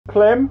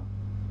Clym?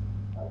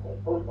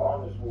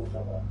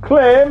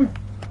 Clym?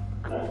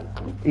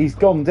 He's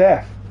gone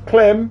deaf.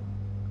 Clym?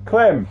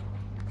 Clym?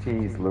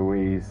 Jeez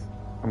Louise.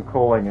 I'm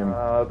calling him.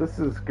 This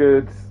is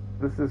good.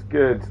 This is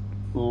good.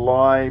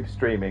 Live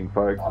streaming,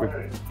 folks.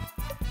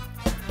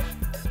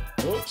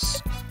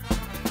 Oops.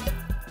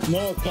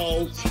 Not a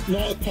cult.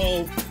 Not a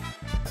cult.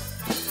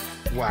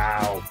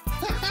 Wow.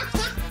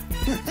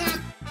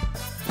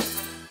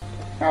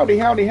 Howdy,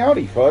 howdy,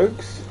 howdy,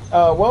 folks.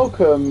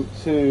 Welcome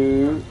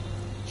to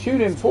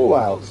Tune In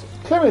Fallout.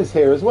 Clym is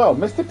here as well.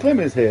 Mr.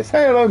 Clym is here.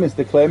 Say hello,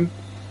 Mr. Clym.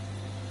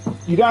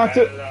 You don't have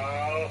to...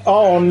 Hello.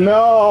 Oh,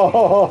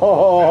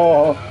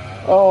 no.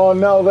 Oh,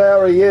 no,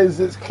 there he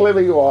is. It's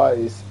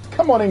Clymmy-wise.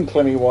 Come on in,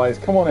 Clymmy-wise.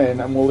 Come on in,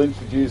 and we'll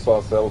introduce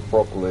ourselves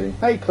properly.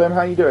 Hey, Clym,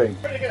 how you doing?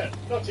 Pretty good.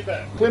 Not too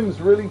bad. Clym's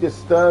really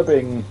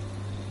disturbing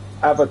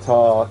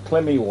avatar,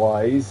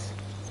 Clymmy-wise.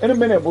 In a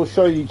minute, we'll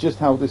show you just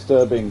how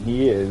disturbing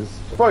he is.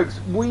 Folks,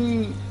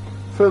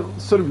 for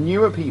sort of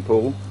newer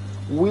people,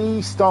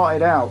 we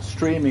started out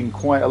streaming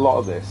quite a lot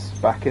of this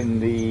back in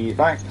the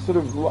sort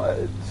of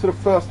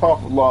first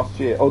half of last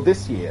year, or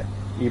this year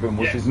even,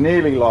 which is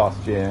nearly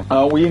last year.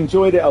 We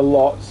enjoyed it a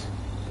lot,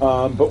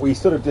 but we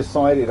sort of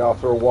decided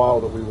after a while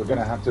that we were going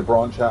to have to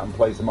branch out and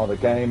play some other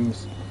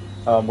games,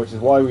 which is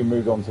why we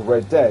moved on to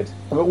Red Dead.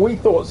 But we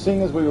thought,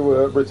 seeing as we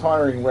were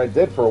retiring Red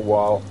Dead for a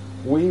while,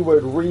 we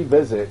would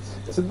revisit.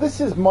 So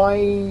this is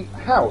my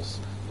house.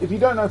 If you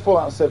don't know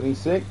Fallout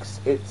 76,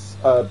 it's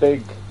a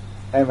big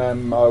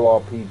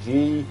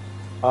MMORPG,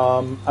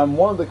 and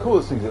one of the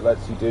coolest things it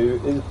lets you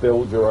do is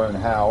build your own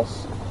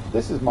house.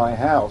 This is my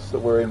house that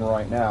we're in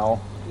right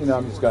now. You know,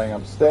 I'm just going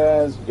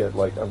upstairs. You get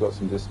I've got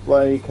some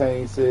display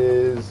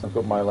cases. I've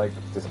got my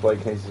display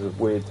cases of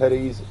weird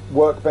teddies.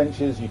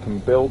 Workbenches you can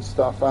build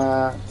stuff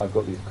at. I've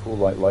got these cool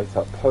light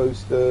up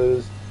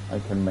posters. I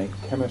can make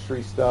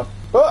chemistry stuff.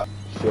 But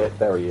shit,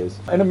 there he is.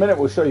 In a minute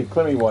we'll show you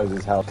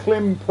Clymmy-wise's house.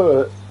 Clym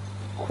put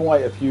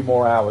quite a few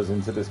more hours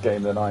into this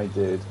game than I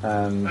did,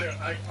 and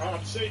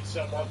I'm seeing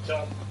someone,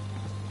 Tom.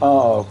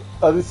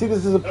 See,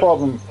 this is a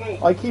problem.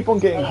 I keep on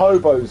getting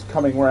hobos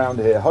coming round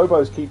here.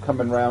 Hobos keep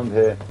coming round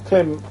here.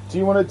 Clym, do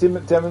you want to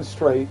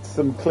demonstrate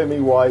some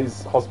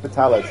Clymmy-wise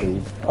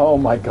hospitality? Oh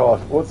my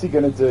god, what's he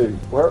going to do?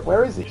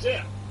 Where is he? He's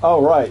here.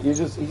 Oh right, he's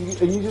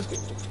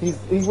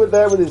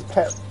there with his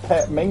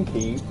pet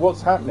minky.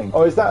 What's happening?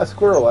 Oh, is that a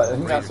squirrel? I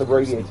think that's a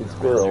radiated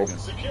squirrel.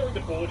 Securing the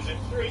board is in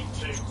 3,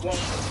 2, 1.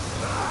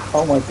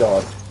 Oh my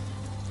god.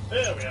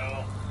 There we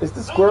are. Is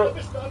the squirrel... I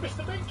missed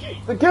the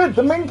minky.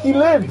 The minky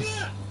lives!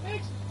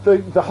 Yeah,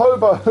 The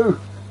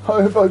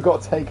hobo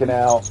got taken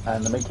out,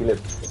 and the minky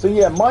lived. So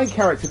yeah, my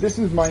character, this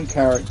is my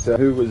character,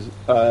 who was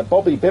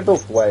Bobby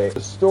Bibblethwaite.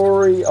 The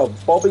story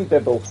of Bobby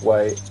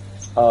Bibblethwaite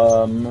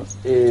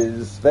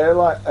is they're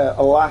like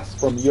a lass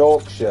from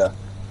Yorkshire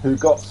who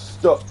got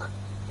stuck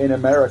in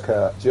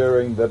America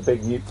during the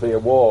big nuclear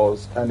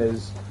wars and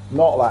is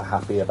not that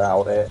happy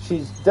about it.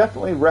 She's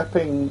definitely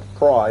repping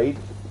pride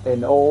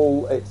in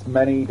all its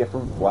many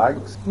different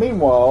flags.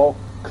 Meanwhile,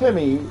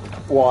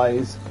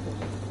 Clymmy-wise,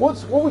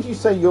 what would you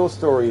say your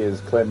story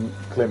is,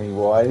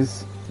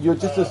 Clymmy-wise? You're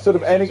just a sort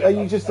of are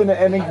you just an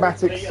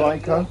enigmatic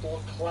psycho? A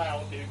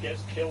clown who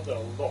gets killed a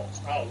lot,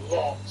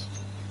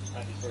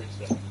 and he's very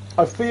sick.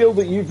 I feel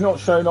that you've not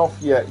shown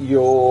off yet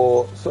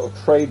your sort of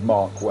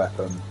trademark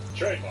weapon.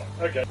 Trademark,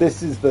 okay.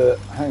 This is the...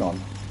 Hang on.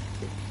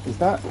 Is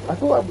that...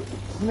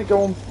 Doesn't it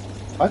go on...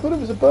 I thought it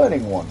was a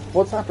burning one.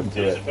 What's happened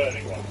to it? It's a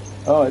burning one.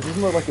 Oh, it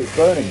doesn't look like it's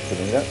burning to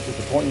me. That's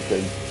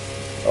disappointing.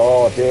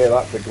 Oh dear,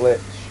 that's a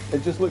glitch.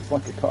 It just looks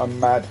like a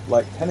mad,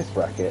 tennis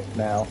racket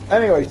now.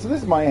 Anyway, so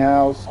this is my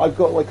house. I've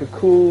got, a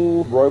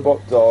cool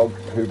robot dog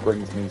who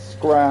brings me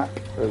scrap,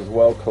 as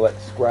well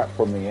collects scrap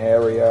from the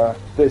area.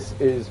 This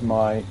is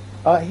my...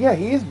 yeah,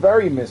 he is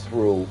very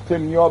Misrule.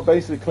 Clym, you are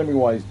basically,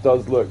 Clymmy-wise,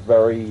 does look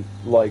very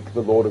like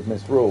the Lord of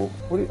Misrule.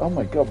 Oh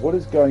my god, what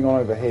is going on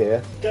over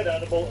here? Dead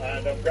animal,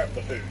 and I'm grabbing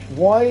the food.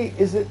 Why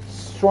is it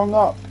strung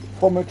up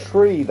from a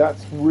tree?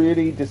 That's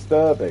really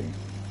disturbing.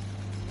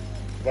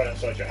 Right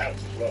outside your house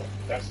as well.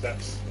 That's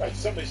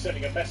somebody's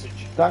sending a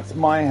message. That's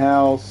my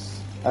house,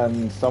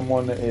 and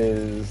someone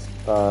is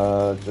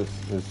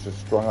just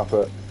strung up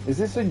a... Is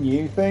this a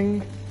new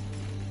thing?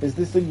 Is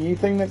this a new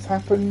thing that's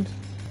happened?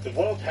 The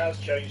world has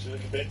changed a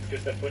little bit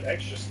because they've put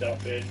extra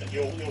stuff in.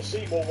 You'll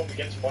see more when we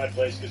get to my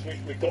place because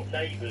we've got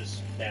neighbours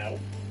now,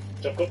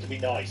 so I've got to be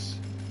nice.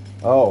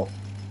 Oh.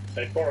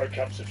 They borrow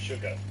cups of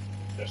sugar.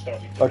 They're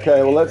starting to...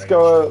 Okay, well let's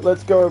go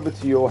over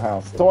to your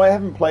house. So I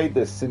haven't played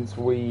this since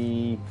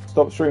we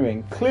stopped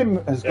streaming.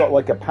 Clym has got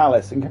a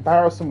palace in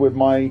comparison with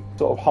my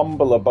sort of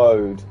humble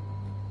abode.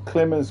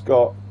 Clym has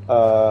got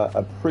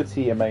a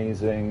pretty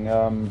amazing.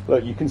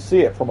 Look, you can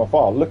see it from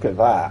afar. Look at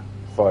that,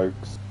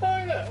 folks. Oh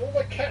yeah, all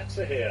my cats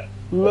are here.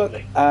 Look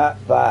Lovely. at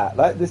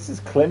that. This is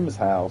Clym's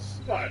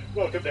house. Right,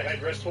 welcome to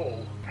Headrest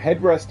Hall.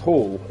 Headrest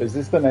Hall. Is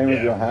this the name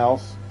of your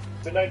house?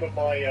 It's the name of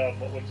my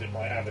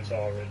my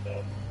avatar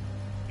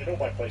in all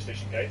my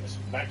PlayStation games.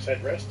 Max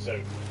Headrest, so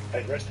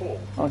Headrest Hall.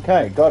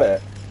 Okay, got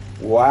it.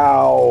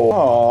 Wow.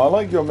 Oh, I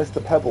like your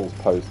Mr. Pebbles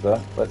poster.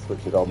 Let's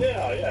switch it on.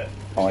 Yeah.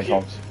 Oh, I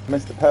can't.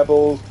 Mr.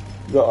 Pebbles.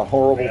 You got a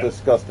horrible,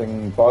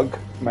 disgusting bug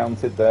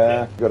mounted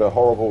there. You got a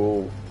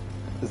horrible.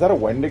 Is that a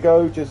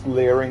Wendigo just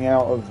leering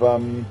out of?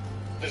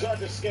 Designed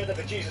to scare the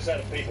bejesus out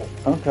of people.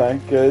 Okay,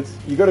 good.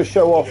 You got to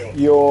show off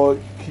your.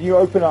 Can you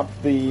open up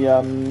the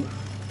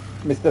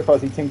Mr.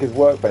 Fuzzy Tinker's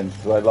workbench?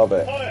 Because I love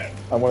it. Oh, yeah.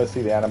 I want to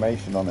see the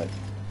animation on it.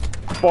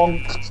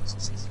 Bonk.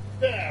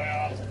 There we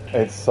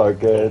are. It's so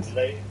good.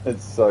 Lovely.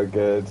 It's so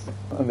good.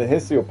 And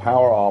here's your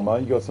power armor.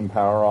 You got some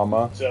power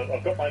armor. So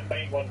I've got my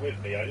main one with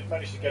me. I didn't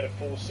manage to get a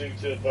full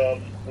suit of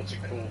what's it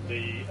called,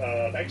 the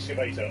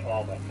excavator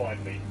armor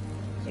finally.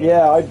 So,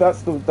 yeah,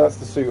 that's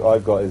the suit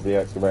I've got is the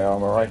excavator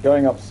armor. Right,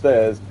 going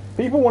upstairs.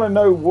 People want to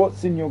know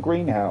what's in your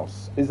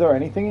greenhouse. Is there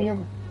anything in your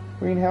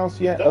greenhouse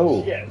yet?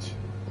 Not yet.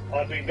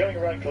 I've been going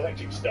around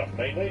collecting stuff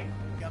mainly.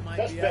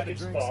 That's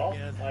Beckett's bar.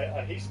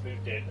 He's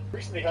moved in.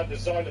 Recently had the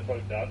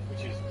xylophone done,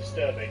 which is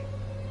disturbing.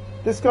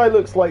 This guy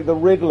looks like the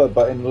Riddler,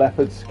 but in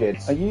leopard skin.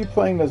 Are you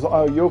playing this?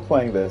 Oh, you're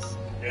playing this.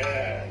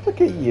 Yeah.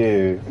 Look at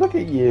you. Look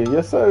at you.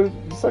 You're so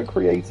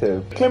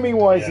creative. Clymmy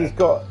Wise has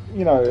got,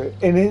 you know,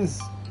 in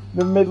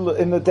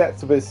the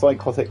depths of his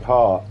psychotic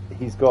heart,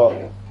 he's got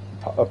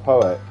a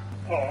poet.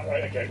 Oh,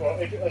 right, okay. Well,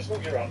 as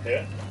long as you're up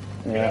here,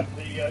 we have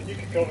the you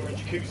can call it a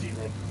jacuzzi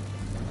room.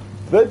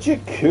 The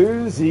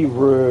jacuzzi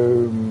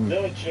room.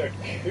 The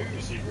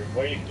jacuzzi room,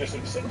 where you can just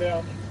sort of sit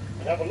down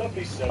and have a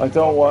lovely sun. I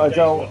don't want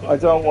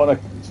to.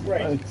 It's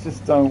great. I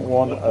just don't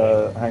want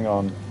hang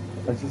on.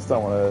 I just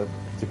don't want a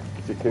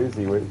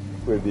jacuzzi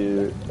with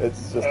you.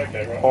 It's just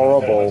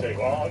horrible. I'll tell you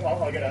what,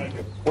 I'll get out of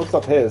here. What's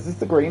up here? Is this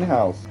the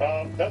greenhouse?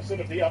 That's sort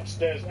of the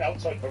upstairs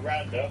outside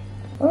veranda.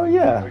 Oh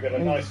yeah. We got a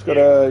you nice got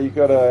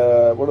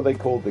a what are they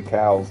called? The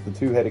cows, the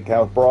two-headed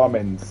cows,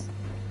 Brahmins.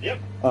 Yep.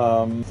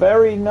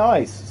 Very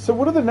nice. So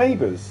what are the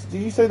neighbours?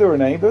 Did you say there were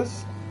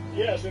neighbours?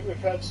 Yeah, so we've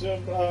had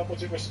some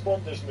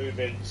responders move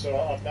in. So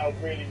I'm now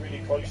really, really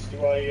close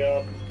to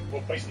a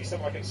basically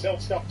someone I can sell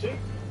stuff to.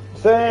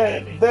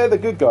 They're the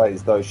good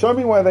guys though. Show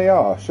me where they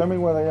are. Show me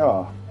where they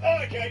are.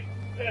 Oh, okay,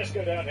 let's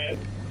go down here.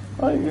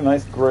 Oh, you got a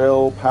nice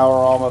grill, power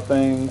armor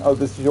thing. Oh,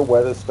 this is your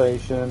weather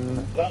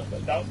station.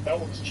 That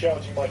one's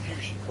charging my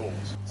fusion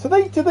cores. So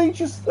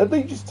have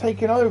they just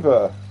taken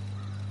over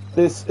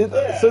this?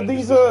 So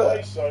these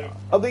are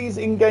these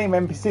in-game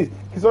NPCs?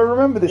 Because I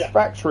remember this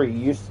factory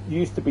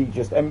used to be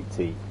just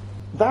empty.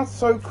 That's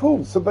so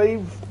cool. So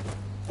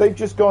they've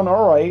just gone,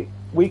 all right,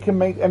 we can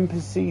make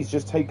NPCs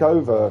just take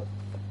over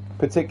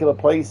particular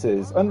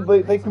places, and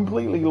they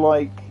completely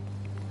like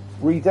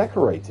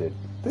redecorated.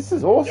 This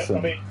is awesome.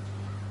 I mean,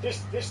 this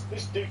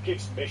dude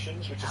gives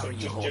missions, which is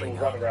just general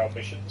run-around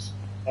missions.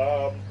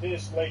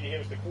 This lady here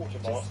is the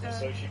quartermaster,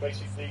 so she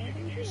basically you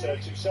can use her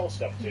to sell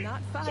stuff to.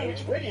 So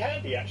it's really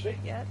handy, actually.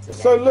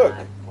 So look,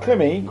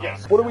 Clymmy,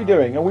 what are we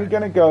doing? Are we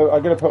going to go?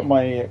 I'm going to put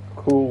my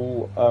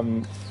cool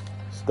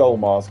skull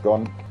mask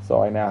on,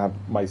 so I now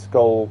have my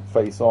skull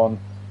face on.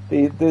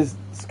 These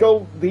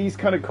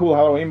kind of cool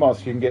Halloween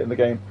masks you can get in the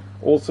game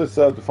also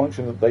serve the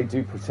function that they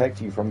do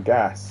protect you from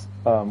gas,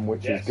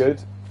 which is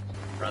good.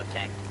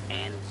 Protect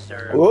and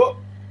serve. Oh,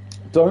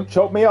 don't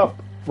chop me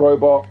up,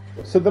 robot.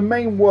 So the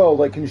main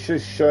world I can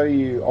just show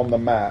you on the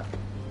map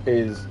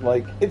is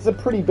like, it's a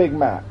pretty big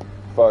map,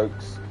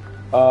 folks.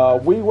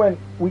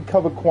 We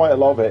covered quite a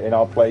lot of it in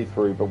our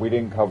playthrough, but we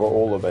didn't cover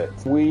all of it.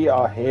 We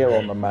are here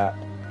on the map.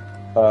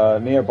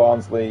 Neo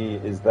Barnsley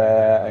is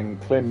there, and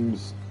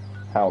Clym's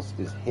house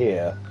is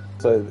here.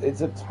 So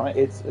it's a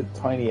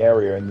tiny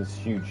area in this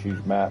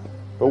huge map.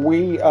 But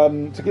we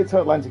to get to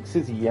Atlantic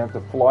City, you have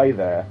to fly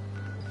there.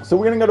 So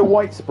we're going to go to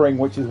White Spring,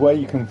 which is where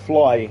you can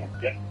fly.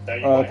 Yeah, now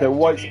you might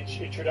have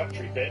the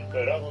introductory bit,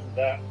 but other than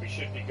that, we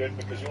should be good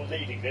because you're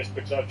leading this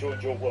because I've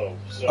joined your world.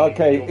 So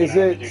okay, is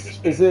it?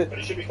 But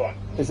it should be fine.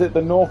 Is it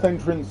the north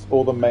entrance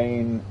or the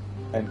main?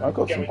 And I've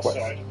got some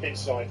questions.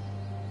 Inside.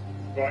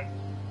 Right,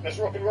 let's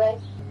rock and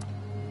roll.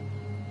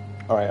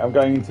 All right, I'm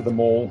going into the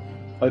mall.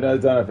 I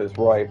don't know if it's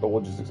right, but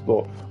we'll just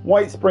explore.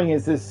 White Spring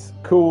is this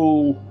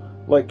cool,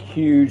 like,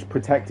 huge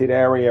protected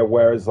area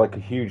where it's like a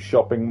huge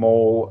shopping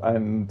mall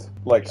and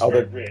like it's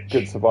other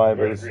good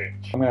survivors. I'm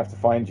gonna have to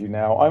find you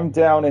now. I'm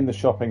down in the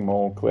shopping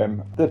mall,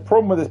 Clym. The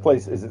problem with this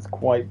place is it's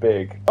quite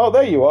big. Oh,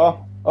 there you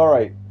are. All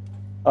right.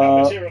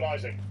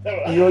 Materialising.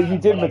 You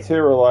did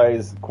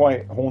materialise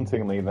quite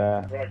hauntingly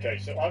there. Right, okay,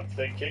 so I'm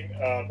thinking,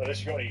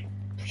 unless you've got any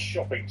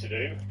shopping to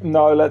do.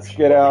 No, let's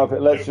get out of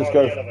it. Let's just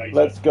go.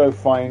 Let's go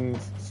find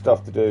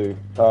stuff to do.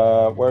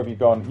 Where have you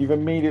gone? You've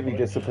immediately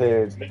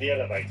disappeared. In the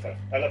elevator.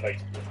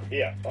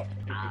 Here.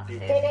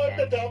 Follow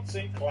the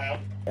dancing clown.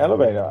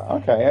 Elevator.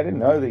 Okay, I didn't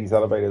know these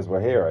elevators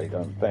were here. I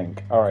don't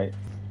think. All right.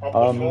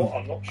 I'm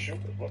not sure.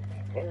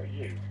 Where are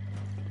you?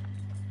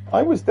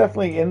 I was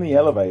definitely in the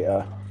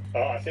elevator.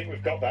 I think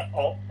we've got that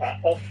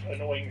off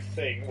annoying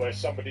thing where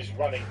somebody's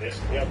running this,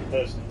 and the other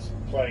person's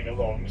playing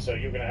along. So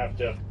you're going to have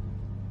to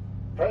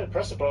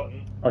press a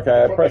button.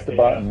 Okay, I pressed the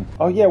button.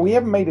 Oh yeah, we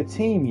haven't made a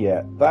team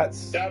yet.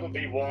 That'll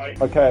be why.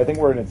 Okay, I think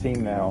we're in a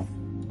team now.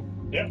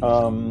 Yep.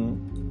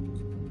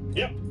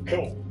 Yep.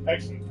 Cool.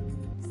 Excellent.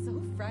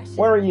 So fresh.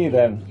 Where are you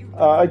then?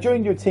 I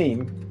joined your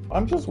team.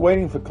 I'm just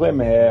waiting for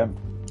Clym here.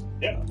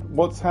 Yeah.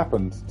 What's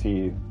happened to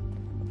you?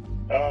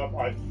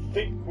 I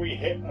think we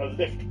hit a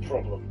lift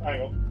problem.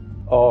 Hang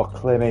on. Oh,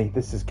 Clymmy,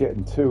 this is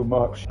getting too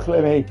much.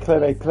 Clymmy.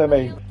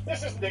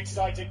 This isn't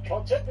exciting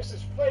content. This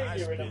is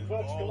failure in a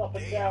vertical up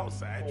and down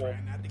form.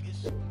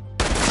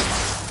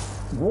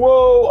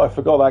 Whoa! I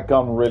forgot that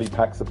gun really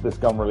packs up. This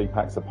gun really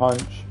packs a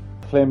punch.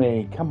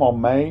 Clymmy, come on,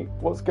 mate.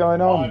 What's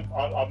going on?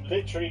 I'm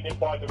literally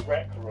by the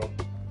rec room.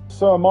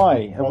 So am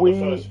I. On the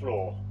first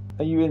floor.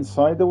 Are you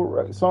inside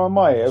the? So am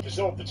I.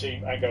 Dissolve the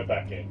team and go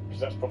back in,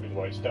 because that's probably the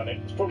way it's done it.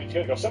 It's probably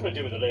got something to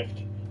do with the lift.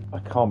 I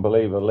can't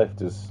believe a lift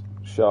has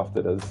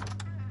shafted us.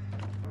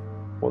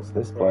 What's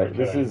this place? Okay.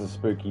 This is a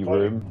spooky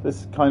room.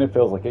 This kind of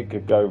feels like it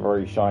could go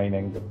very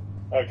Shining.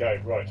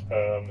 Okay, right.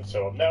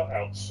 So I'm now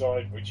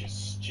outside, which is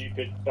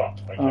stupid,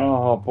 but I can.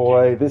 Oh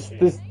boy,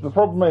 the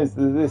problem is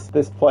that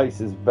this place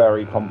is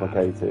very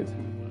complicated.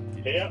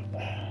 Yeah.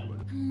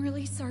 I'm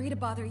really sorry to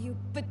bother you,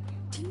 but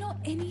do you know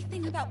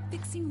anything about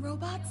fixing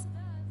robots?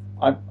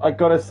 I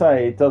gotta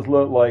say, it does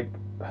look like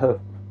her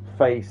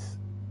face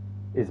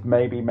is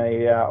maybe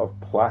made out of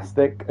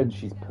plastic, and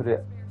she's put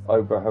it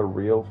over her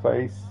real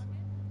face.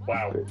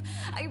 Wow.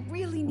 I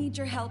really need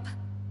your help.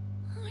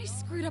 I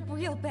screwed up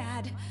real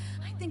bad.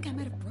 I think I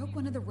might have broke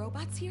one of the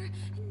robots here,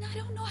 and I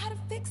don't know how to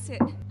fix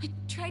it. I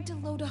tried to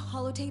load a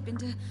holotape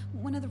into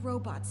one of the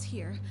robots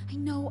here. I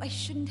know I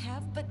shouldn't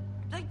have, but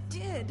I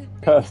did.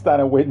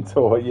 Kirstana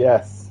Wintour,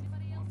 yes.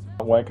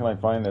 Where can I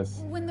find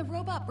this? When the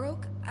robot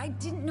broke, I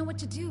didn't know what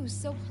to do,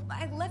 so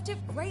I left it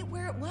right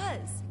where it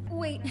was.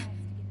 Wait,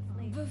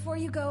 before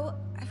you go,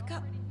 I've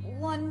got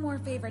one more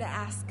favor to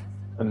ask.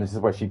 And this is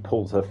where she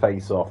pulls her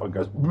face off and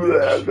goes.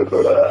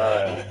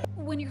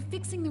 When you're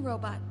fixing the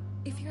robot,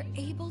 if you're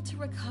able to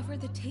recover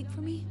the tape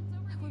for me,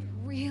 I would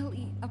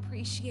really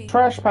appreciate it.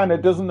 Trash Panda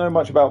doesn't know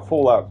much about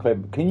Fallout,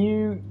 Clym. Can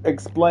you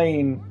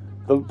explain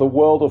the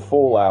world of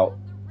Fallout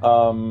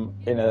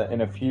in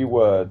a few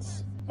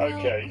words?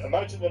 Okay,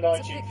 imagine the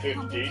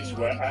 1950s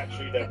where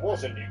actually there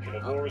was a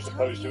nuclear war as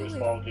opposed to it was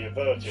mildly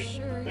averted.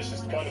 This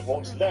is kind of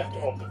what's left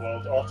of the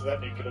world after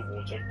that nuclear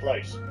war took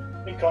place.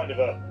 In kind of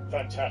a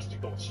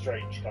fantastical,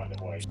 strange kind of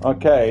way.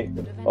 Okay.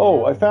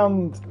 Oh, I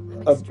found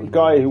a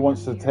guy who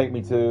wants to take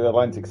me to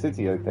Atlantic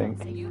City, I think.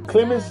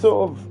 Clym is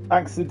sort of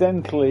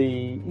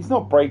accidentally... He's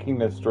not breaking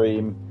the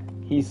stream.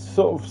 He's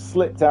sort of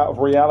slipped out of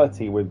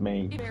reality with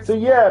me. So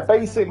yeah,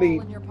 basically,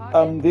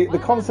 the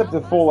concept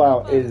of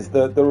Fallout is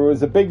that there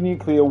was a big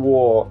nuclear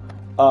war,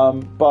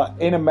 but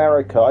in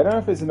America, I don't know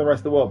if it's in the rest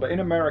of the world, but in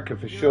America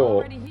for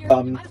sure, there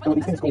were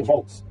these things called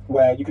vaults,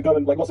 where you could go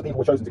and, like, lots of people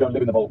were chosen to go and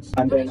live in the vaults,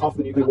 and then after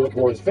the nuclear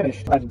war is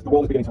finished, and the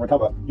world is beginning to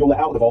recover, you're let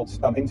out of the vaults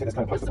into this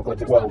kind of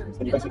post-apocalyptic world,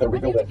 and you basically got to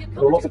rebuild it.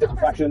 There are lots of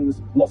different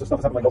factions, lots of stuff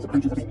is happening, like lots of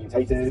creatures are being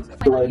mutated,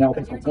 there are now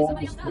things called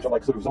ghouls, which are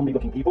like sort of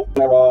zombie-looking people,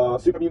 there are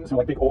super mutants who are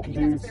like big orky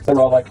dudes, there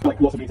are like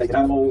lots of mutated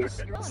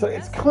animals, so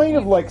it's kind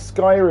of like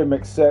Skyrim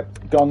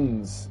except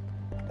guns.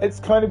 It's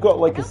kind of got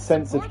like a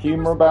sense of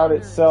humour about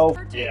itself.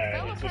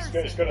 Yeah, it's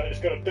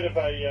got a bit of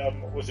a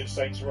was it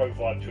Saints Row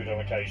vibe to it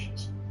on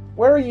occasions.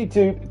 Where are you,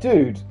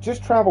 dude?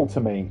 Just travel to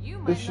me.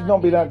 This should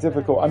not be that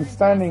difficult. I'm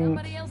standing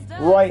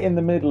right in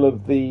the middle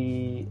of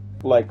the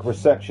like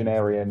reception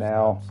area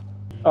now.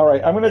 All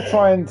right, I'm gonna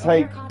try and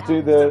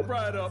do the.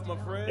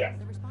 Yeah.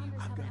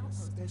 I've got a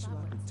special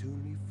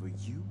opportunity for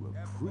you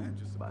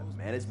approved by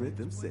management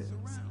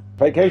themselves.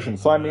 Vacation,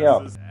 sign me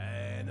up.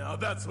 Now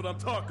that's what I'm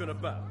talking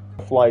about.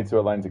 Fly to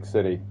Atlantic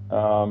City.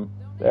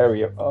 There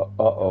we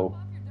go.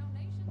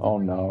 Oh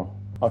no.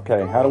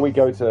 Okay, how do we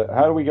go to it?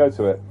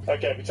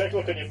 Okay, if you take a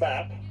look on your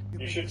map,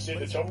 you should see in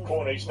the top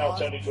corner it's now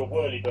turned into a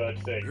whirly-bird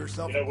thing. You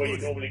know where you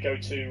normally go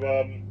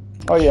to.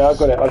 Oh yeah, I've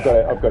got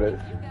it.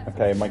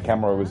 Okay, my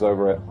camera was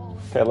over it.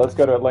 Okay, let's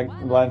go to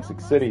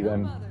Atlantic City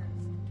then.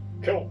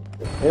 Cool.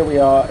 Here we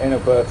are in a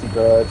Bertie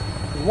Bird.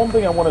 There's one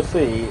thing I want to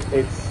see.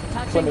 It's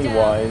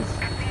Clymmy-wise.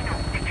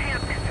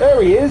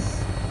 There he is.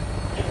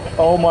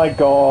 Oh my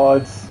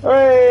god.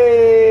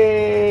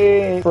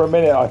 Hooray! For a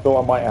minute I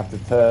thought I might have to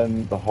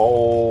turn the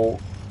whole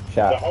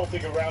chat. The whole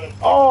thing around and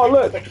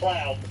look! the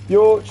cloud.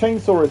 Your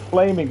chainsaw is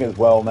flaming as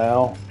well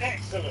now.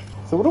 Excellent.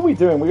 So what are we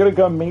doing? We're going to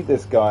go and meet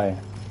this guy.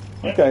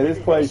 Okay, this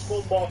place...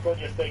 There's a small mark on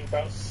your thing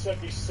about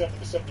 77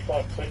 to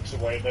 75 clicks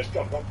away and I've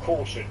got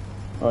caution.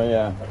 Oh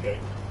yeah. Okay.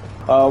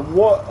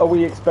 What are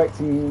we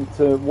expecting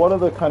to... What are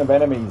the kind of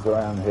enemies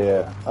around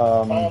here?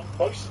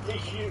 Mostly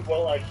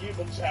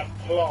humans and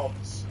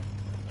plants.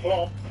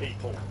 Plant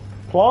people.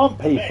 Plant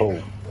people.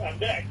 And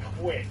they're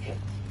quick.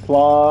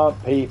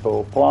 Plant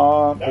people. That's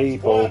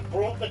why I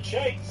brought the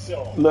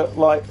chainsaw. Look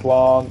like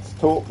plants.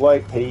 Talk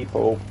like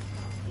people.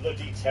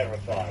 Bloody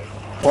terrifying.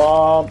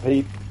 Plant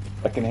people.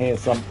 I can hear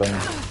something.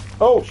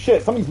 Oh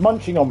shit! Something's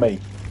munching on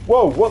me.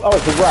 Whoa! What? Oh,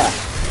 it's a rat.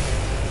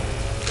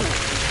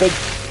 Big.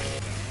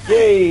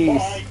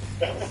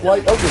 Jeez.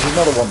 Like, oh, there's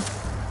another one.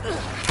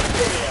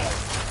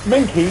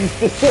 Minkies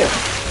desist.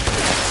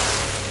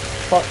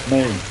 Fuck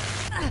me.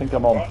 I think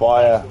I'm on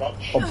fire.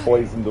 I'm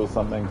poisoned or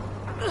something.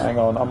 Hang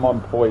on, I'm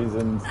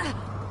unpoisoned.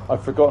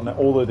 I've forgotten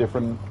all the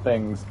different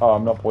things. Oh,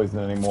 I'm not poisoned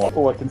anymore.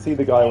 Oh, I can see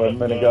the guy I'm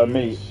going to go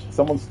meet.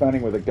 Someone's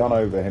standing with a gun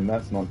over him.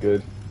 That's not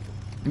good.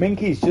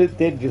 Minkies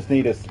did just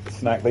need a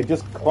snack. They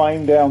just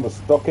climbed down the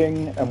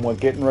stocking and were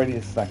getting ready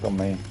to snack on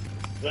me.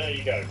 There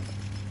you go.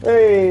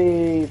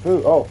 Hey,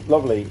 food. Oh,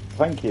 lovely.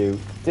 Thank you.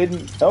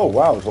 Didn't... Oh,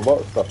 wow, there's a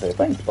lot of stuff here.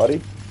 Thanks, buddy.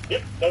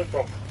 Yep, no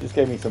problem. Just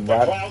gave me some The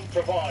rat... clown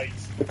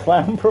provides. The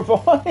clown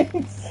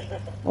provides?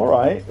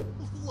 Alright.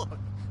 Look,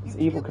 It's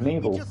Evil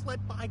Knievel. Just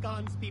let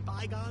bygones be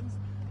bygones.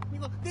 I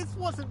mean, look, this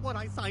wasn't what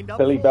I signed up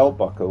Billy for. belt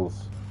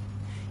buckles.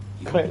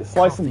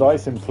 Slice and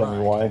dice him,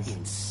 Clemmy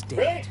Wise.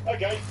 Really?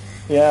 Okay.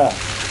 Yeah.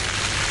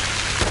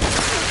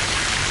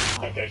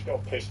 Okay, it's got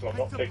a pistol. I'm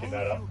not picking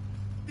that up.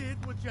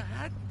 Did what you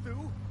had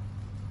to.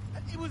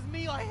 It was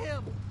me or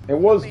him. It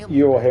was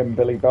you or him,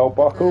 Billy Belt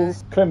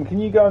Buckles. Clem, can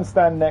you go and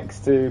stand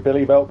next to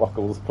Billy Belt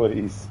Buckles,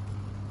 please?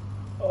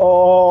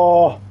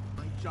 Oh.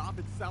 My job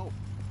itself.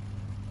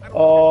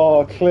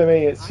 Oh,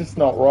 Clemmy, it's just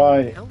not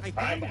right.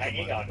 I'm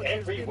hanging on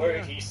every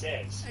word he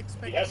says.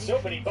 He has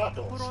so many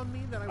buckles.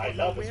 I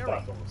love his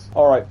buckles.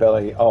 Alright,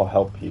 Billy, I'll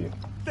help you.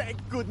 Thank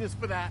goodness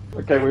for that.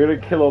 Okay, we're going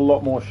to kill a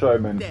lot more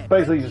showmen.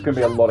 Basically, just going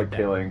to be a lot of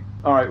killing.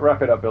 Alright,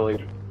 wrap it up,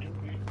 Billy.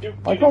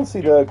 I can't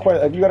see the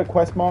quest. Have you got a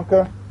quest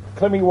marker?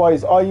 Clemmy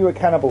Wise, are you a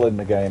cannibal in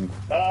the game?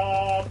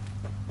 I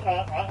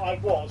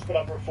was, but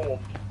I'm reformed.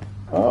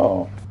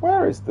 Oh,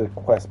 where is the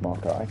quest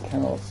marker? I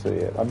cannot see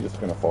it. I'm just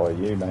going to follow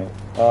you, mate.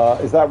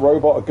 Is that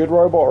robot a good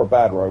robot or a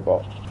bad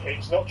robot?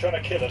 It's not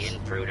trying to kill us.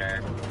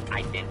 Intruder,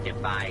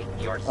 identify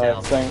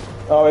yourself.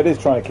 Oh, it is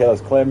trying to kill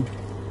us, Clem.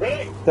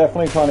 Really?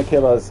 Definitely trying to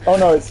kill us. Oh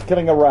no, it's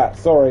killing a rat.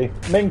 Sorry,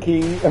 a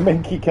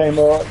Minky came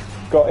up,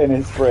 got in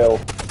his thrill.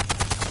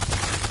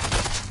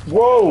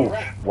 Whoa!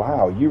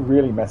 Wow, you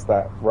really messed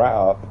that rat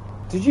up.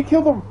 Did you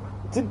kill the?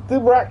 Did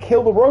the rat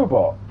kill the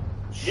robot?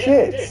 Yes,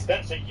 Shit! it did.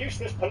 That's a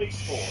useless police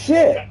force.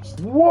 Shit! That's...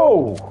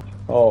 Whoa!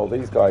 Oh,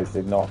 these guys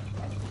did not.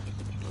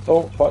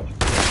 Oh fuck!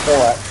 More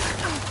rats.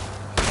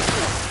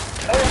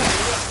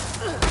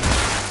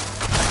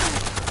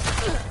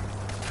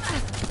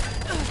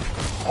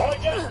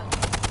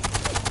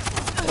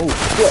 Oh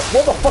shit!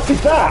 What the fuck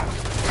is that?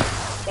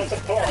 That's a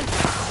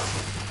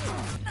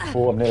plant.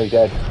 Oh, I'm nearly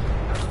dead.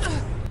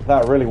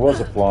 That really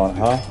was a plant,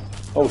 huh?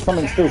 Oh,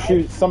 something is still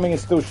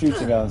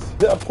shooting us.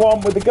 Is it a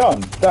plant with a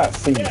gun? That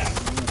seems...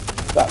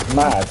 That's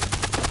mad.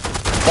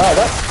 Wow,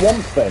 that's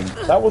Swamp Thing.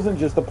 That wasn't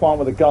just a plant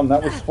with a gun,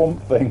 that was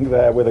Swamp Thing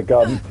there with a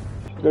gun.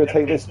 We're going to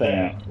take this thing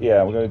out.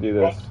 Yeah, we're going to do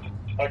this.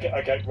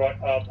 Okay, right.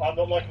 I'm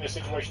not liking this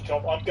situation,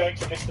 Tom. I'm going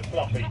to Mr.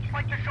 Fluffy.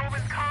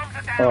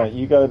 Alright,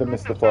 you go to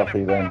Mr.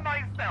 Fluffy then.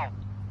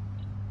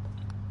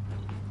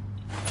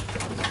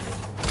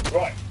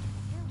 Right.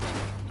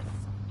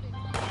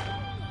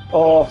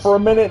 Oh, for a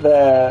minute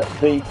there,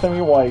 the Clemmy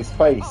Wise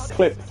face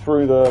clipped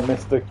through the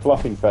Mr.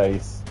 Fluffy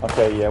face.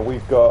 Okay, yeah,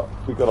 we've got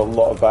a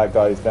lot of bad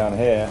guys down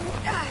here.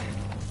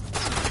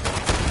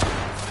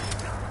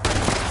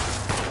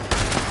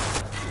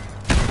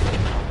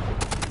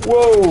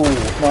 Whoa,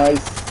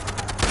 nice.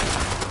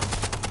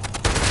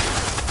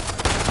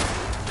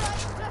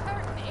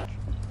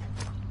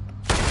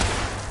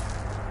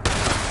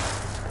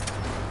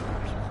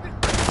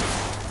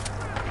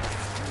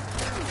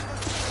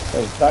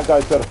 Hey, that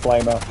guy's got a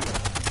flamer.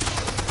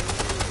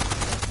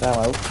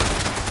 Ammo.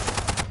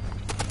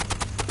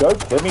 Go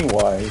Clemmy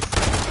Wise.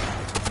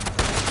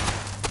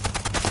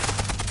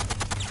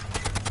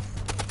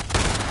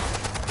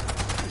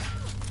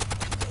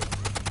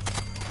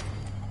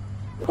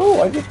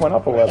 Oh, I just went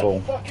up a level.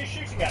 What the fuck are you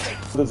shooting at me?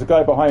 There's a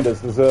guy behind us.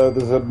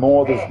 There's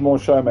more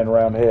showmen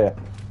around here.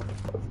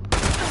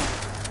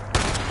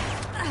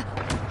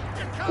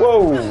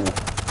 Whoa!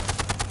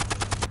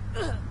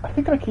 I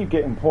think I keep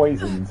getting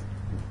poisoned.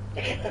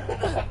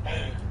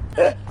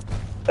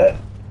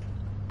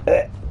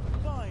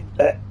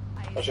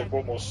 I should have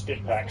bought more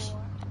stim packs.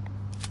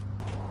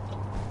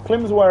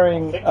 Clem's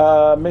wearing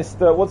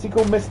Mr. What's he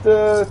called?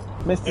 Mr.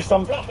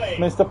 Fluffy.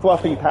 Mr.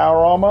 Fluffy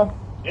power armor.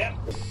 Yep.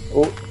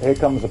 Oh, here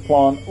comes a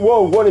plant.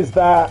 Whoa, what is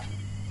that?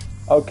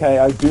 Okay,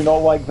 I do not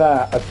like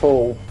that at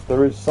all.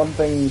 There is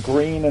something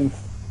green and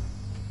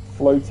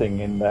floating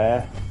in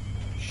there.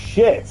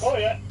 Shit! Oh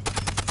yeah.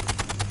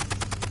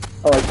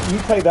 Alright, you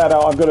take that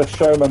out. I've got a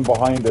showman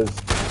behind us.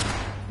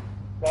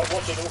 Right,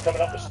 watch it all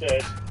coming up the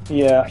stairs.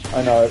 Yeah,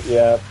 I know,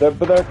 yeah. But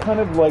they're kind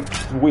of like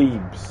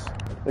dweebs.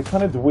 They're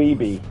kind of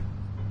dweeby.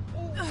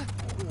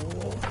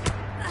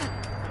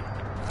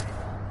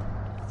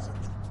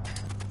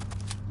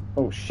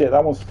 Oh shit,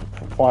 that one's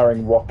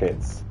firing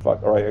rockets.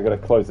 Fuck, alright, I gotta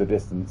close the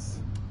distance.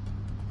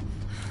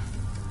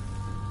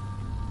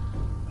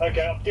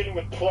 Okay, I'm dealing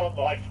with plant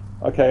life.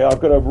 Okay, I've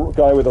got a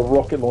guy with a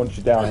rocket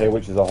launcher down here,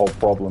 which is a whole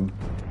problem.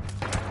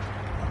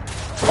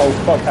 Oh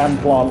fuck, and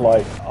plant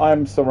life.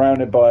 I'm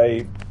surrounded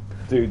by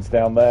dudes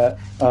down there.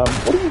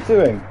 What are you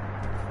doing?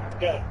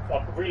 Yeah,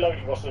 I'm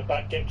reloading whilst I'm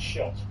about getting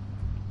shot.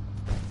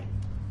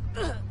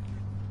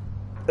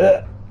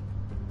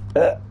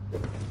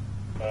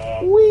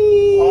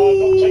 Whee! I'm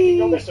not taking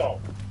your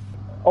missile.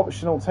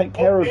 Optional, take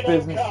care of You know,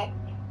 business. come.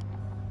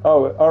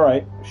 Oh,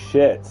 alright.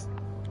 Shit.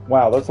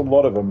 Wow, that's a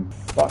lot of them.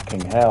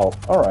 Fucking hell.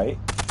 Alright.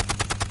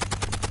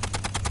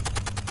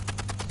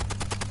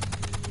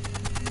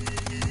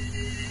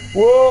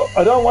 Whoa,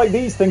 I don't like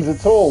these things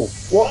at all.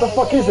 What the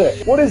fuck is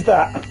it? What is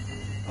that?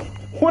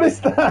 What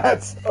is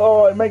that?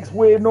 Oh, it makes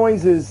weird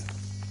noises.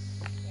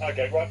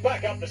 Okay, right,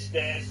 back up the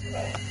stairs.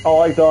 Oh,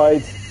 I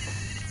died.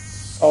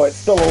 Oh, it's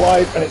still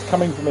alive and it's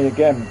coming for me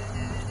again.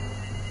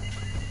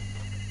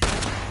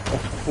 A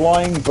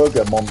flying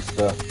booger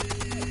monster.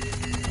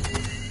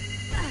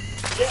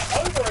 Get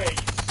over it!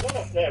 Son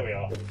of, there we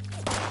are.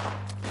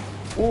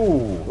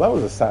 Ooh, that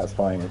was a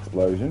satisfying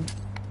explosion.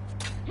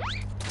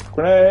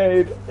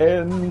 Grenade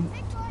in.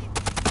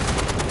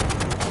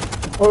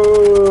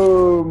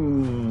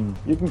 Boom!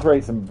 You can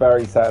create some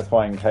very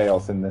satisfying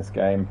chaos in this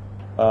game.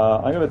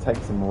 I'm going to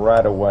take some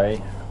rad away.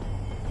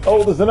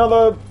 Oh, there's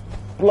another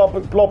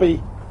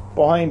blobby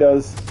behind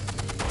us.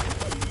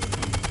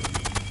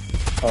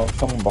 Oh,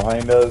 someone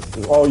behind us.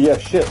 Oh, yeah,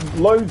 shit.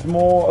 Loads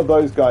more of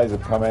those guys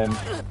have come in.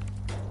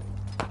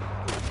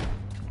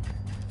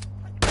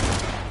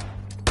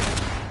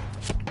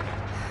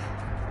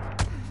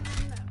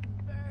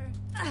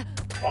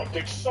 I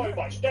did so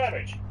much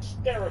damage.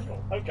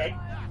 Hysterical. Okay.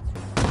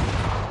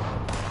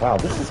 Wow,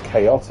 this is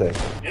chaotic.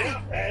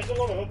 Yeah, there's a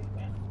lot of them.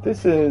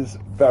 This is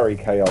very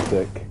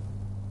chaotic.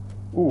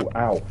 Ooh,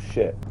 ow,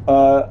 shit.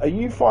 Are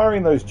you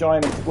firing those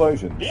giant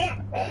explosions?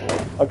 Yeah.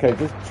 Okay,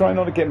 just try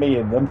not to get me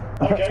in them.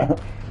 Okay.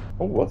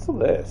 Oh, what's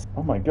this?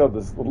 Oh my god,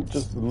 there's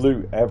just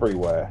loot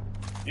everywhere.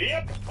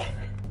 Yep.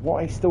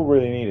 What I still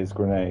really need is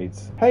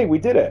grenades. Hey, we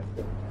did it!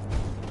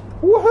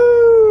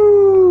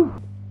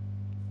 Woohoo!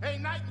 Hey,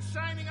 knight in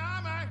shining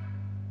armor!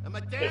 I'm a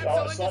It's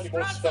damsel in slightly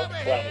more distress stock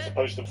over clown here! as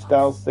opposed to...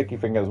 Dal Sticky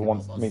Fingers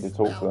wants me to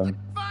talk to them.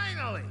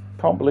 Finally!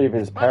 Can't believe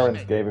his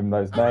parents gave him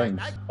those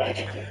names.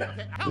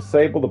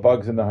 Disable the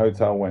bugs in the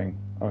hotel wing.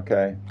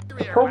 Okay.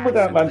 The problem with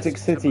Atlantic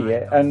City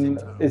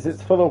is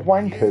it's full of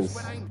wankers.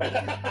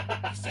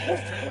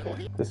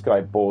 This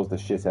guy bores the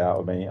shit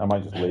out of me. I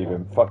might just leave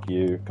him. Fuck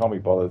you. Can't be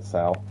bothered,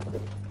 Sal.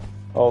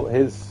 Oh,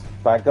 here's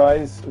bad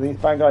guys. Are these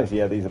bad guys?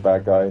 Yeah, these are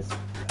bad guys.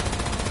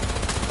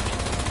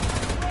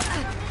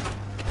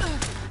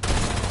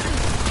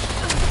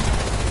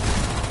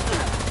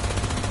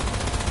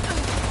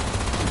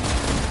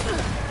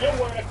 You're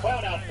wearing a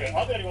clown outfit.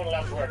 I'm the only one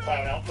allowed to wear a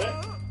clown outfit.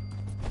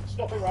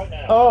 Stop it right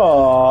now.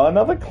 Oh,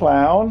 another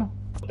clown.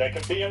 There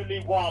can be only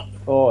one.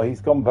 Oh, he's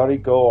gone very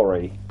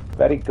gory.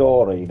 Very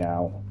gory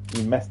now.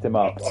 You messed him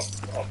up.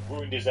 I've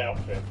ruined his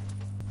outfit.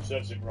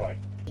 Serves him right.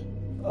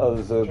 Oh,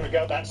 there's Should we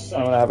go at that safe?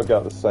 I'm going to have a go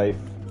at the safe.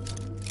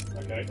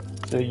 Okay.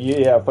 So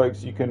yeah,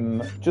 folks, you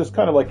can, just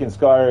kind of like in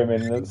Skyrim,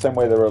 in the same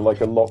way there are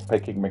like a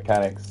lock-picking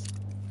mechanics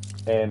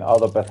in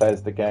other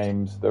Bethesda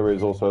games, there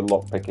is also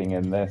lock-picking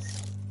in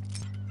this.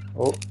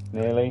 Oh,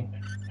 nearly.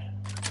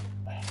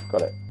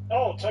 Got it.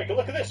 Oh, take a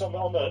look at this on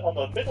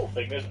the middle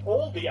thing. There's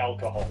all the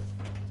alcohol.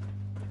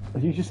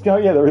 You just go,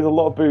 yeah, there is a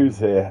lot of booze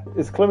here.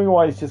 Is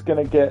Clymmy-wise just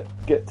going to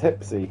get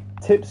tipsy?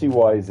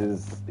 Tipsy-wise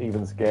is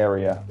even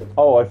scarier.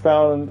 Oh, I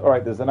found,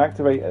 alright, there's an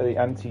activate the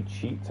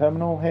anti-cheat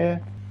terminal here.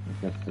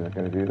 I'm just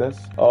going to do this.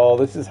 Oh,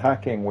 this is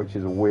hacking, which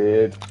is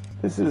weird.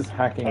 This is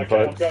hacking, Okay,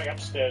 folks. I'm going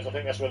upstairs. I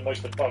think that's where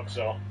most of the bugs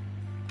are.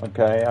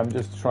 Okay, I'm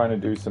just trying to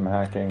do some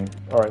hacking.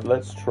 Alright,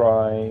 let's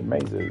try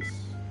mazes.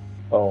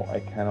 Oh, I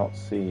cannot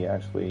see,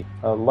 actually.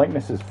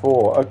 Likeness is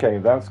 4. Okay,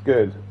 that's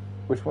good.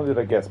 Which one did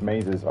I guess?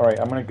 Mazes. Alright,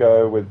 I'm going to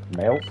go with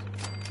males.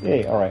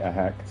 Yay, alright, I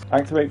hacked.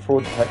 Activate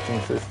fraud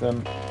detection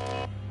system.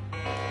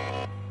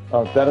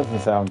 Oh, that doesn't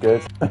sound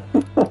good.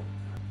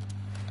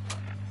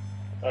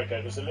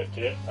 Okay, there's a lift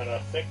here, and I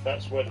think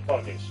that's where the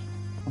bug is.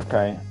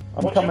 Okay,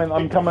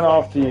 I'm coming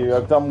after you.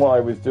 I've done what I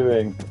was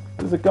doing.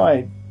 There's a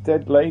guy,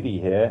 dead lady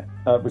here,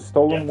 with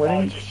stolen Yeah, I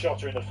winnings. just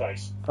shot her in the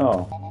face.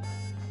 Oh.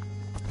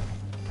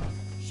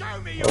 Show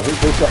me Oh,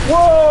 who's this guy?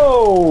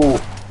 Whoa!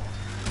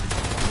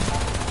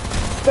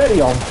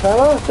 Steady on,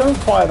 fella. Don't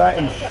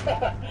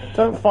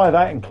fire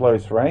that in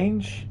close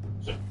range.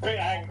 It's a bit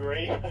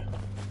angry.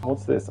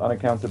 What's this?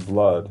 Unaccounted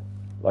blood.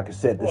 Like I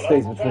said, this Well,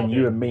 stays I between found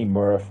you it. and me,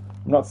 Murph.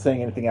 I'm not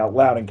saying anything out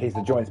loud in case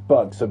the joint's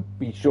bugged, so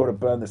be sure to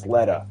burn this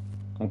letter.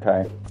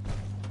 Okay.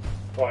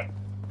 Right,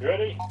 you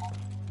ready?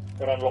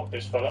 Gonna unlock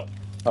this fella.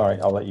 Alright,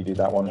 I'll let you do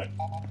that one. Right.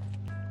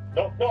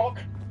 Knock, knock.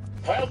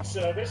 Cloud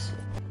service.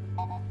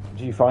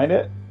 Did you find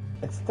it?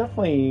 It's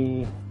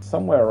definitely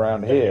somewhere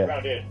around here.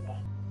 Around here.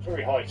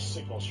 Very high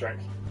signal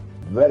strength.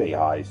 Very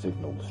high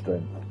signal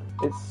strength.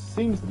 It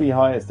seems to be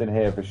highest in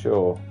here for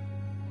sure.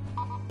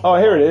 Oh,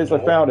 here it is. I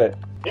found it.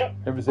 Yep.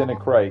 It was in a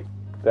crate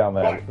down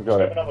there. Right, We got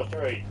step it. number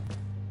 3.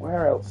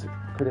 Where else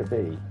could it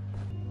be?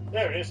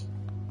 There it is.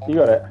 You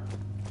got it.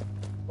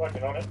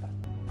 Working on it.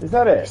 Is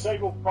that it?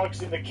 Disable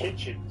bugs in the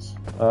kitchens.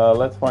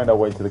 Let's find our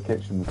way to the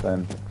kitchens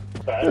then.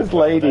 This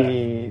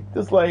lady,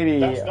 That's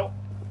not...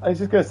 I was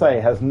just going to say,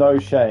 has no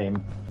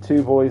shame.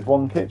 2 boys,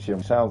 1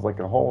 kitchen. Sounds like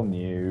a whole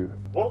new...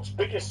 World's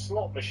biggest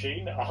slot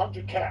machine,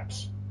 100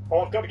 caps.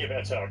 Oh, I've got to give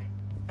it a tug.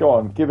 Go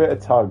on, give it a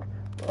tug.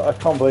 I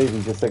can't believe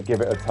he just said give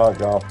it a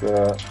tug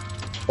after...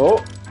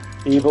 Oh!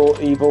 Evil,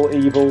 evil,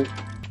 evil.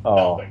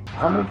 Oh, Nothing.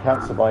 how many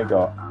caps have I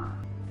got?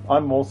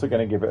 I'm also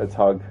going to give it a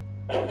tug.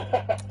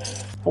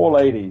 4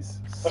 ladies.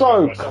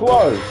 So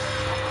close!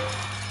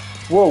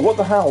 Whoa, what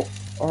the hell?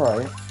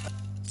 Alright.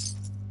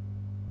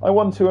 I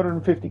won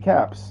 250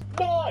 caps.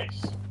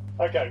 Nice!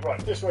 Okay, right,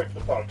 this way for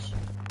the bugs.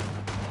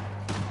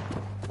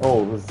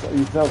 Oh,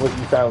 you sound like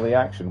you found the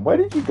action. Where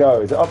did you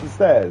go? Is it up the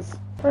stairs?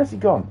 Where's he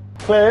gone?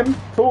 Clym,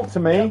 talk to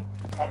me. Yep,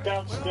 I'm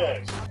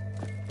downstairs.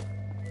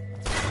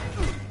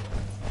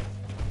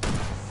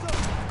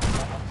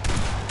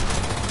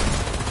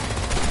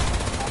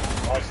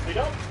 Nicely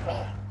done.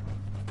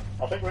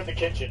 I think we're in the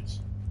kitchens.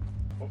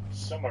 Oh,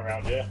 somewhere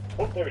around here.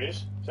 Oh, there it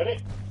is. Is that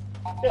it?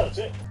 Yeah, that's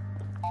it.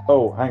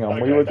 Oh, hang on.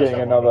 Okay, we were that's getting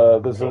that another...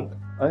 one. There's Cool.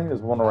 I think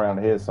there's one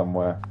around here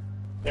somewhere.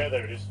 Yeah,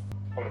 there it is.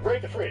 I'm going to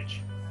raid the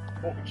fridge.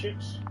 Pork and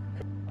chips.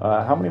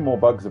 How many more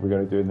bugs have we got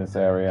to do in this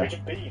area? Fridge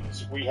and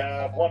beans. We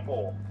have one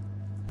more.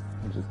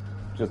 I'm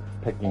just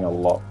picking a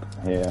lock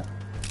here.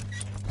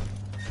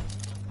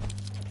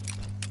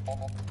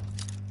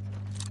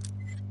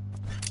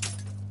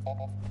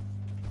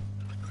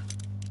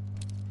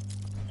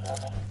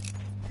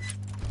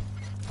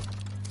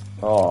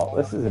 Oh,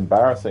 this is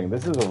embarrassing.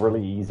 This is a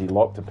really easy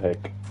lock to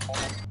pick.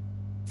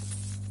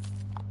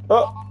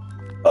 Oh!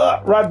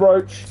 Rad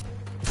roach!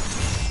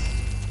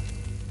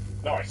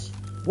 Nice.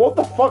 What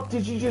the fuck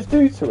did you just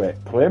do to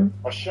it, Clym?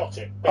 I shot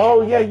it.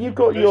 Oh yeah, you've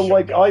got your,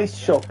 like, shotgun. ice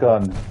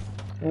shotgun.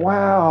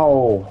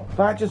 Wow!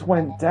 That just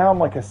went down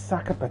like a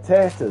sack of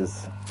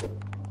potatoes.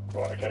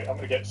 Right, okay, I'm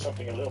going to get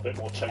something a little bit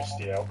more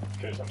tasty out,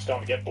 because I'm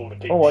starting to get bored of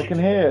people Oh, I can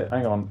shooting. hear it.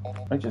 Hang on.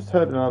 I just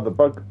heard another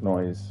bug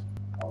noise.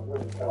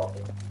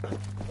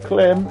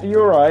 Clym, are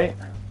you alright?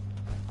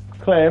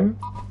 Clym?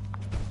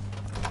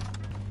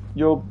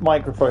 Your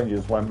microphone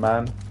just went,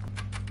 man.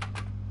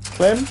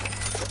 Clym?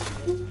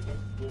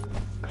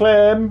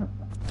 Clym?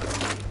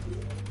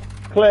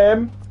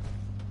 Clym?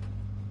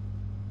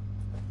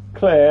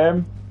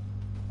 Clym?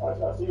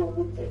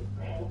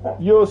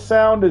 Your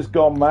sound is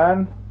gone,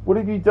 man. What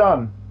have you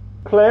done?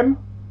 Clym?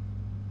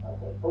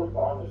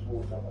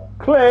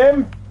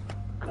 Clym?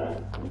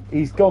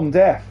 He's gone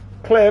deaf.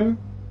 Clym?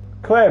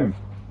 Clym?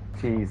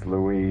 Jeez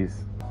Louise.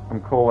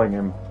 I'm calling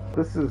him.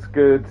 This is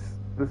good.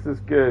 This is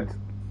good.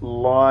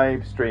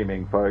 Live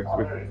streaming, folks.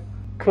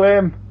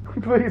 Clym,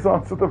 please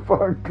answer the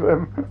phone,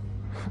 Clym.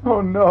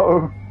 Oh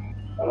no.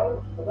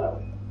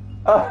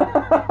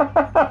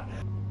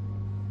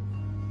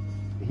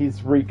 He's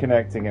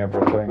reconnecting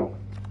everything.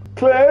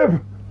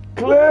 Clym!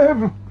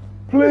 Clym!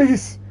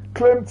 Please!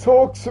 Clym,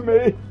 talk to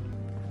me!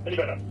 Any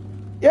better?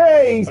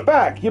 Yay, he's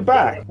back! You're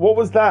back! What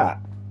was that?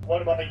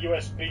 One of my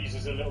USBs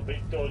is a little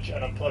bit dodgy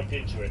and I'm plugged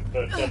into it,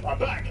 but I'm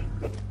back.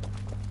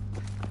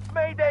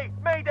 Mayday!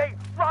 Mayday!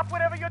 Drop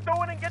whatever you're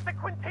doing and get to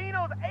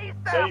Quintino's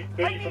ASAP! Save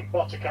Billy from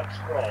Buttercup's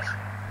cross.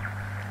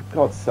 For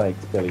God's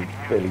sakes, Billy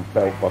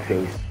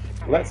Beltbuckers.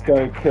 Let's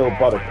go kill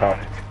Buttercup.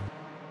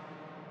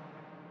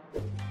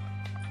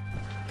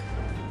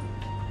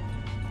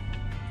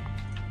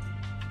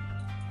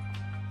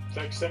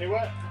 Takes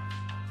anywhere?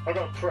 I've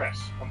got to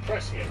press. I'm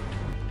pressing it.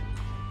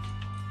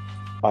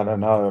 I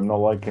don't know, I'm not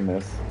liking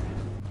this.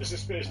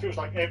 This feels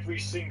like every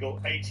single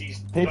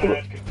 80s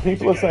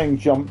People are saying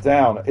jump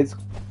down. It's...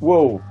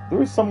 Whoa,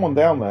 there is someone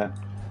down there.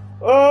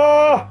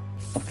 Ah!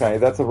 Okay,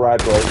 that's a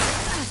rad roach.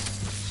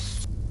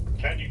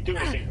 Can you do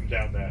anything from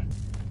down there?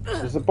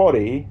 There's a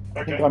body.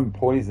 I think Okay. I'm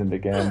poisoned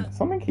again.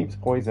 Something keeps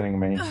poisoning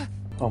me.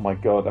 Oh my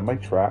god, am I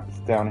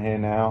trapped down here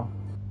now?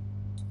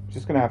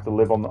 Just gonna have to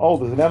live on the... Oh,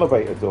 there's an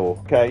elevator door.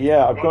 Okay,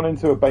 yeah, I've gone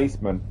into a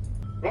basement.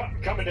 Right,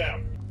 I'm coming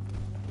down.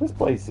 This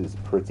place is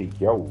pretty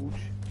huge.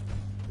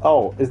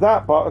 Oh, is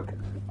that Buck?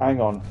 Hang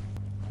on.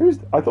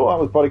 I thought that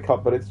was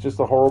Buttercup, but it's just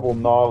a horrible,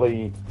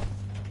 gnarly...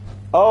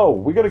 Oh,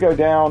 we gotta go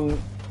down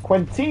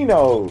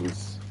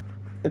Quintino's.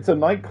 It's a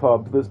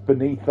nightclub that's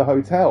beneath the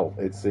hotel,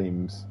 it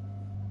seems.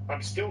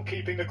 I'm still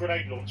keeping the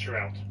grenade launcher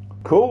out.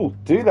 Cool,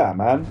 do that,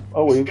 man.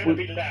 Oh, It's going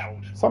to be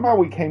loud. somehow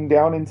we came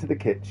down into the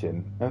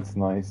kitchen. That's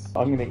nice.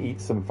 I'm gonna eat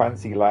some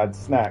fancy lad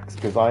snacks,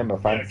 because I'm a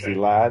fancy okay.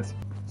 lad.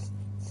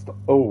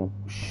 Oh,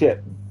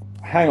 shit.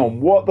 Hang on,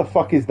 what the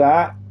fuck is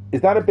that?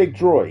 Is that a big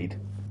droid?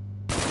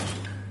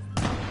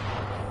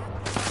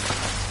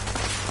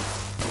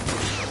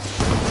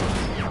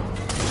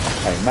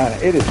 Hey man,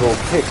 it is all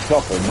kicked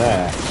off in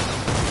there.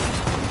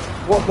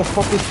 What the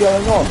fuck is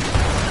going on?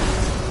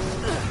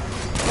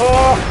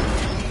 Oh,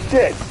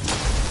 shit!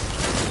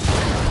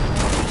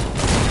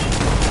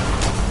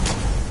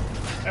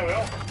 There we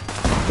are.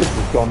 This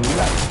has gone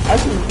nuts.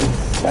 This is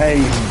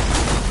insane.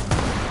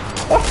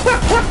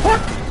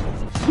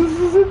 This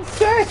is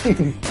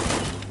insane.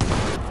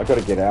 I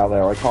gotta get out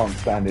there. I can't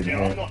stand in Yeah,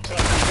 here. I'm not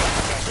telling you about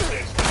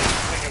this.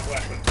 Bring a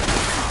weapon.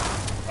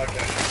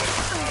 Okay.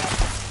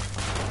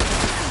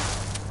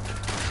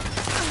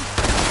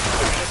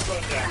 Let's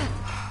run down.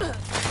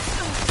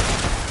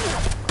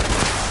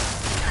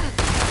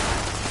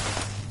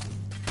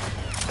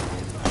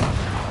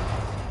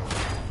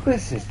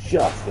 This is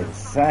just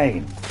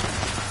insane.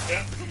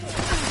 Yeah.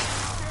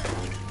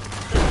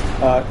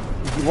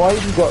 Why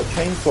have you got a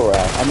chainsaw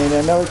out? I mean,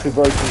 I know it's a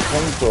broken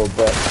chainsaw,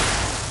 but...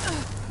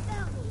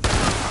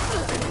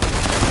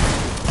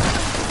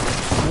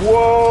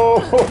 Whoa!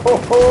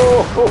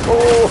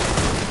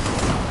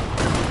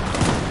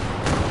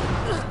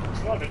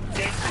 It's not a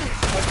game.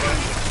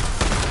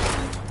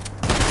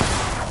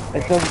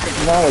 It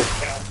doesn't know.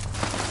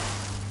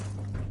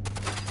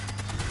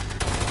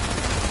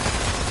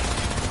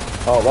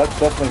 Oh, that's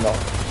definitely not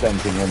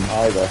sending him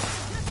either.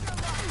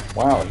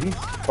 Wow, he's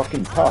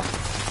fucking tough.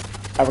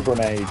 Have a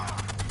grenade.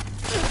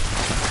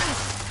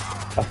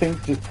 I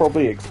think just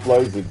probably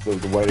explosives are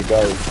the way to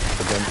go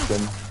against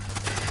him.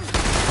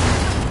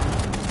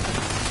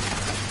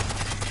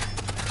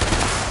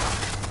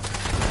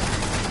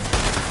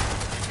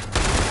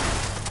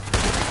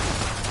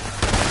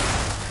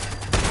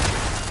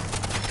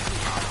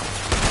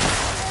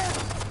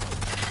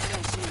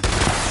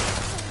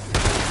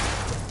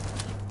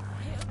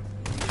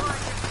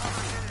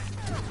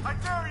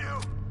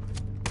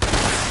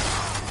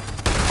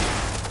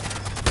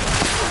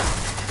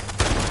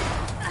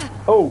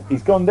 Oh,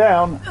 he's gone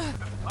down. The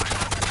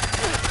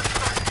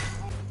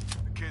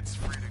kid's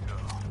free to go.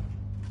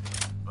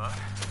 But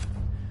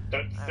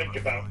Don't think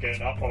about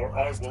getting up or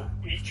I will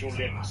eat your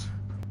limbs.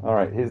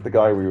 Alright, here's the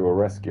guy we were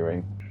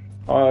rescuing.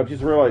 Oh, I've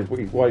just realised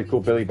why he's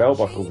called Billy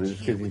Bellbuckles is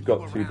because he's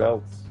got 2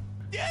 belts.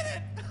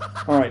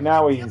 Alright,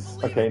 now he's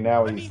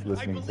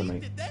listening to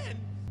me.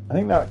 I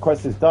think that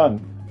quest is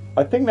done.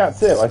 I think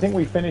that's it. I think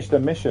we finished a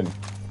mission.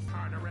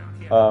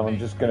 I'm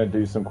just going to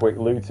do some quick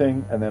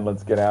looting and then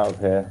let's get out of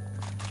here.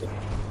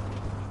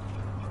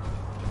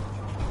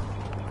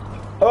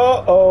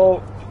 Uh-oh!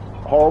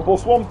 Horrible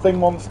Swamp Thing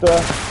monster!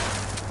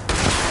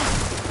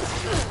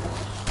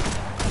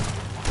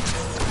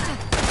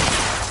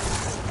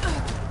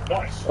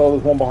 Nice. Oh,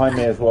 there's one behind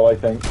me as well, I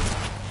think.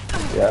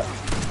 Yeah.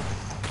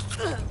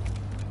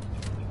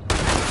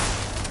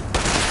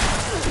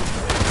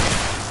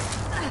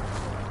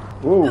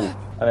 Ooh!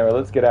 Anyway,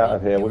 let's get out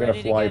of here. We're going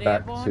to fly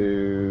back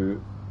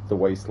to the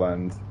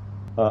wasteland.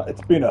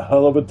 It's been a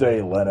hell of a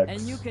day, Lennox.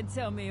 And you can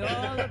tell me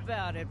all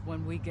about it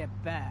when we get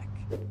back.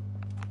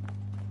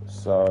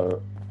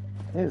 So,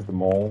 here's the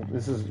mall.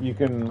 This is, you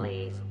can,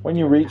 when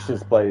you reach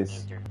this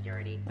place,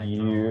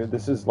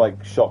 this is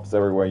like shops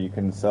everywhere you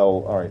can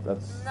sell. Alright,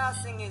 that's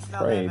Nothing is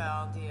trade.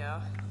 forever,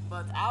 dear,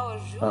 but our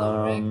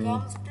jewelry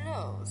comes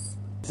close.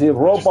 The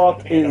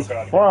robot is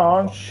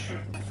French.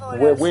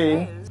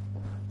 Oui.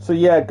 So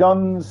yeah,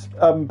 guns,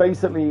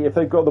 basically, if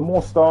they've got, the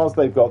more stars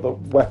they've got, the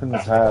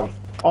weapons have.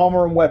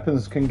 Armor and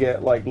weapons can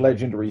get, like,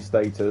 legendary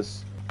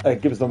status.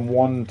 It gives them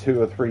 1,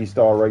 2, or 3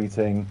 star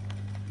rating.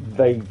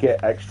 They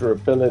get extra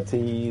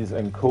abilities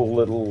and cool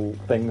little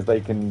things they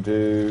can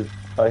do.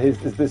 Is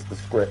this the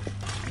script?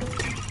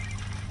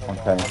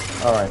 Okay,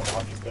 alright.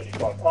 I've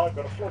got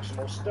to flog some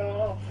more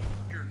stuff.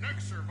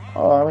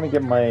 Oh, I'm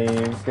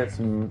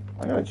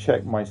gonna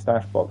check my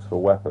stash box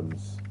for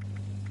weapons.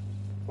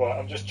 Right,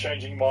 I'm just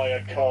changing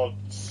my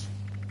cards.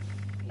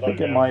 Could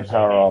get my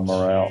power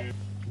armor out.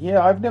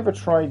 Yeah, I've never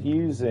tried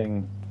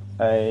using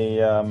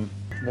let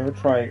me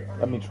try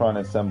and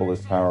assemble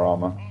this power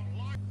armor.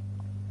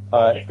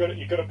 You've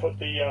got to put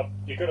the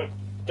you've got to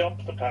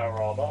dump the power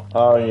armor.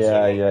 Oh put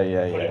yeah.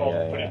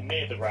 it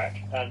near the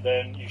rack, and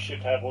then you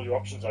should have all your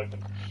options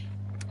open.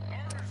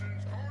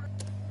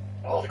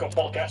 Oh, they've got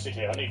bulk acid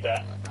here. I need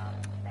that.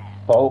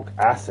 Bulk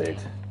acid.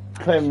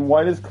 Clym,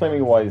 why does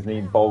Climmy Wise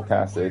need bulk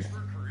acid?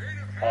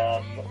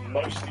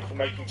 Mostly for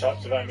making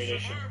types of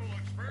ammunition.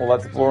 Well,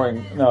 that's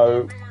boring.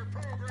 No.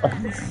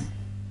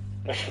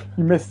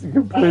 You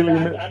completely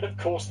missed. And of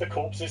course the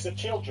corpses of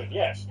children,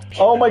 yes.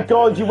 Oh my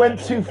god, you went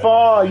too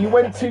far! You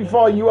went too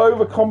far! You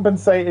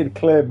overcompensated,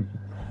 Clym.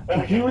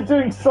 You were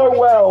doing so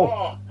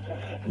well!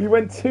 You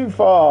went too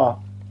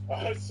far!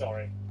 Oh,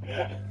 sorry.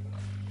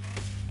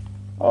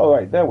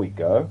 Alright, there we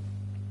go.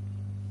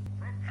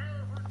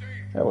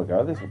 There we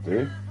go, this'll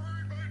do.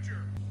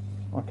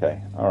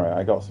 Okay, alright,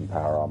 I got some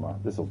power armor.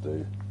 This'll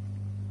do.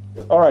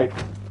 Alright,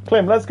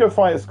 Clym, let's go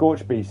fight a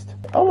Scorch Beast.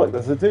 Oh look,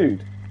 there's a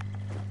dude.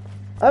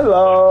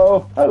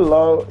 Hello!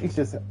 Hello! He's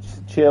just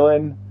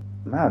chilling.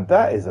 Man,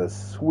 that is a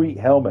sweet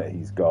helmet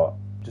he's got.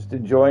 Just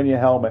enjoying your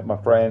helmet, my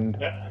friend.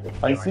 Yeah.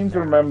 I seem to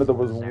remember there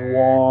was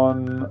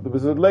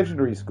a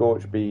legendary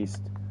Scorch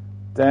Beast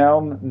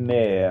down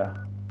near...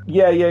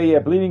 Yeah,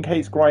 Bleeding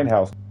Kate's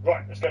Grindhouse.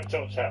 Right, let's go to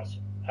Tom's house.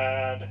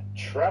 And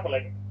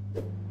travelling.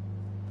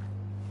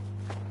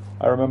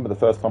 I remember the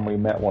first time we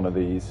met one of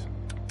these.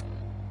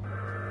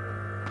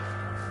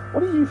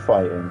 What are you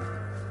fighting?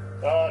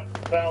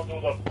 Found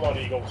all the blood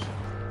eagles.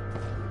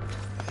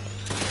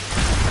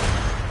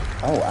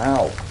 Oh,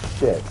 ow.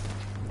 Shit.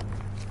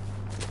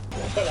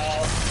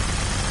 Hello.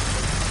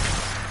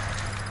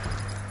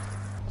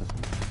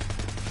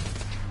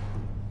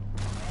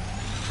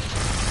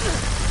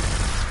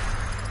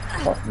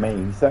 Fuck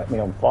me, he set me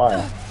on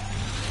fire.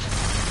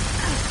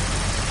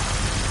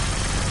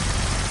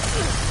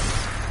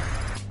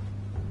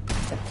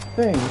 I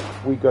think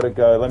we gotta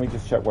go, let me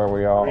just check where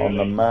we are on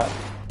the map.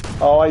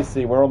 Oh, I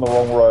see, we're on the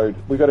wrong road.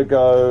 We gotta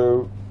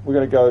go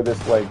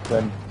this way,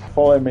 Clym.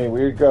 Follow me,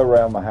 we go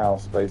around the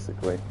house,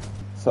 basically.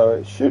 So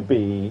it should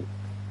be,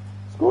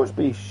 Scorch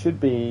Beast should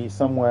be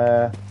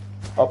somewhere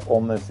up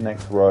on this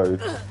next road.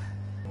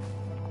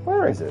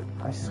 Where is it?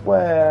 I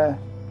swear...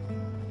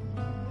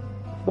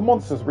 The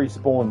monsters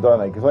respawn, don't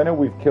they? Because I know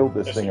we've killed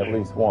this thing at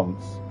least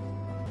once.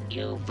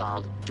 You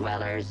vault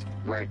dwellers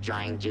were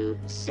trying to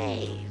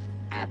save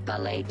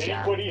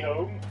Appalachia.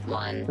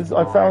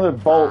 I found a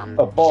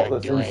bot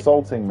that's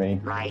insulting me.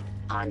 Right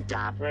on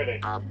top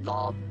of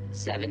Vault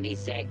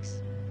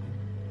 76.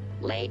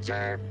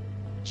 Later,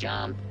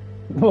 jump.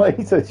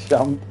 Later,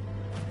 jump.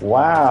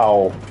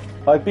 Wow.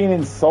 I've been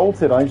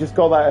insulted. I just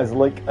got that as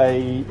like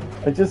a...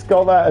 I just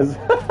got that as...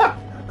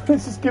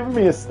 It's just giving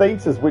me a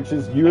status, which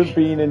is you have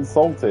been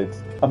insulted.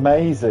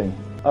 Amazing.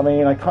 I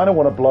mean, I kind of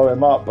want to blow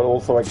him up, but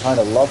also I kind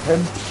of love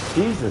him.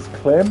 Jesus,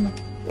 Clym.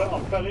 Well, I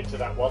fell into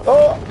that one.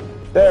 Oh!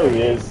 There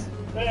he is.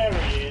 There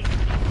he is.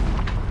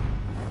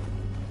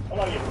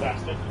 Hello, you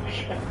bastard. Did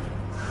you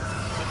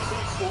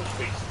see Scorch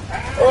Beast?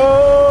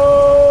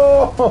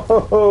 Oh!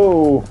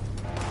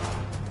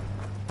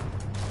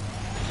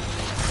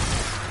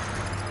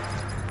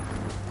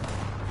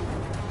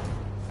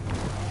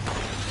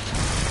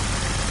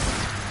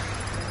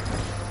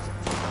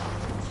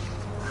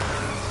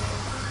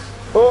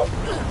 Oh!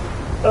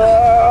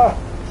 Ah!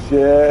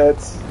 Shit!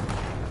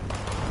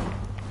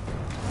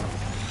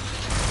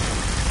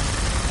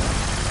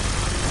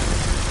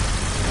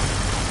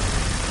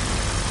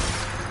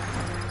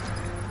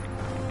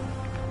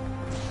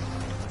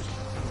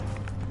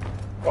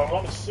 Well,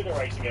 I'm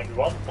incinerating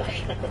everyone.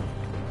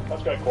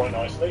 That's going quite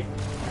nicely.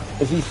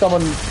 Is he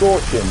summoned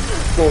Scorching?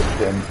 Scorched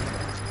him.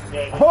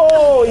 Yeah,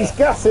 Oh! He's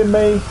gassing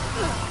me!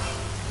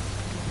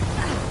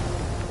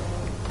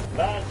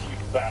 Land, you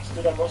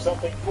bastard, I've got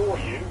something for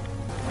you.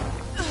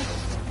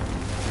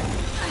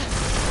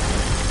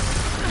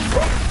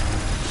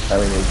 There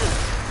he is.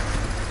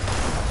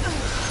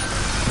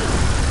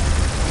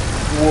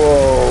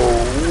 Whoa,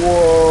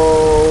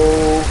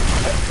 whoa.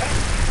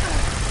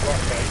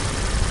 Okay.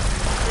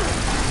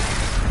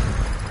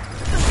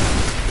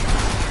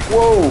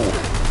 Whoa.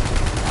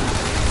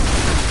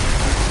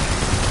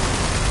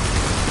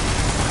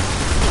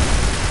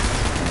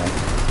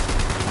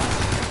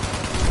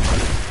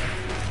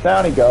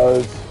 Down he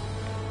goes.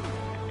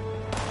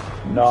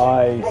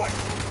 Nice.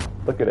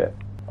 Look at it.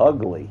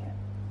 Ugly,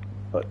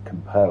 but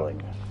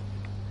compelling.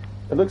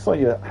 It looks like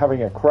you're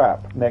having a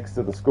crap next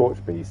to the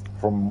Scorch Beast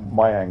from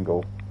my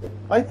angle.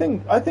 I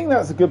think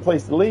that's a good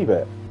place to leave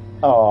it.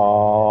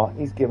 Aww,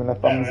 he's giving a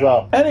thumbs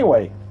up.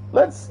 Anyway,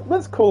 let's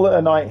call it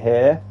a night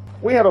here.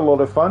 We had a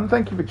lot of fun.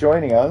 Thank you for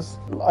joining us.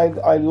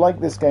 I like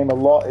this game a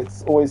lot.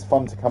 It's always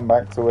fun to come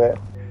back to it.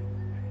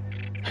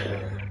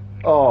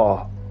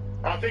 Oh.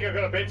 I think I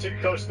got a bit too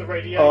close to the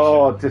radiation.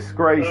 Oh,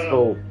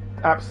 disgraceful.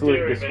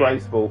 Absolutely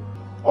disgraceful.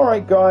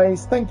 Alright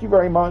guys, thank you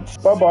very much.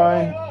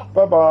 Bye-bye.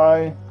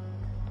 Bye-bye.